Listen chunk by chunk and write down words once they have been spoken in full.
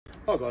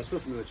Hi guys, Phil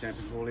from the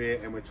Champion Hall here,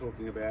 and we're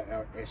talking about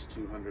our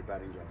S200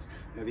 batting gloves.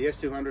 Now the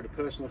S200, a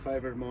personal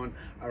favourite of mine,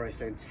 are a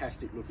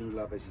fantastic looking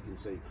glove, as you can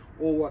see.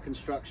 All white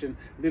construction,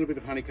 a little bit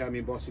of honeycomb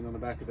embossing on the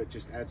back of it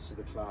just adds to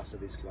the class of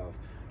this glove.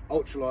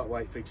 Ultra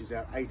lightweight, features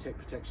our ATEC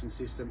protection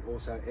system,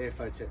 also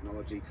airflow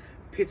technology,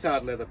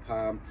 petard leather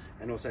palm,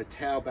 and also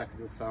towel back of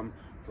the thumb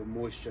for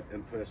moisture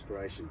and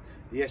perspiration.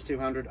 The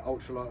S200,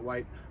 ultra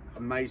lightweight,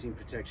 amazing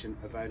protection,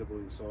 available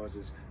in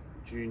sizes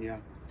junior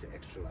to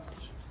extra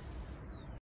large.